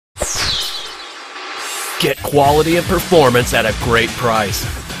Get quality and performance at a great price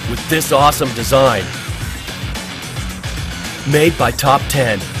with this awesome design. Made by Top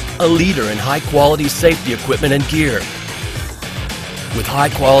 10, a leader in high-quality safety equipment and gear. With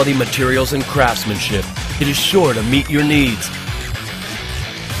high-quality materials and craftsmanship, it is sure to meet your needs.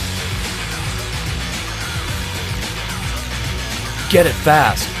 Get it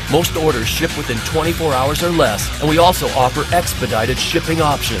fast. Most orders ship within 24 hours or less, and we also offer expedited shipping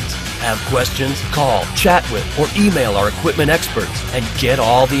options. Have questions? Call, chat with, or email our equipment experts and get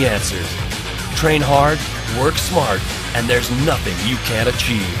all the answers. Train hard, work smart, and there's nothing you can't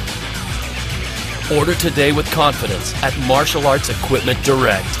achieve. Order today with confidence at Martial Arts Equipment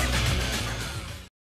Direct.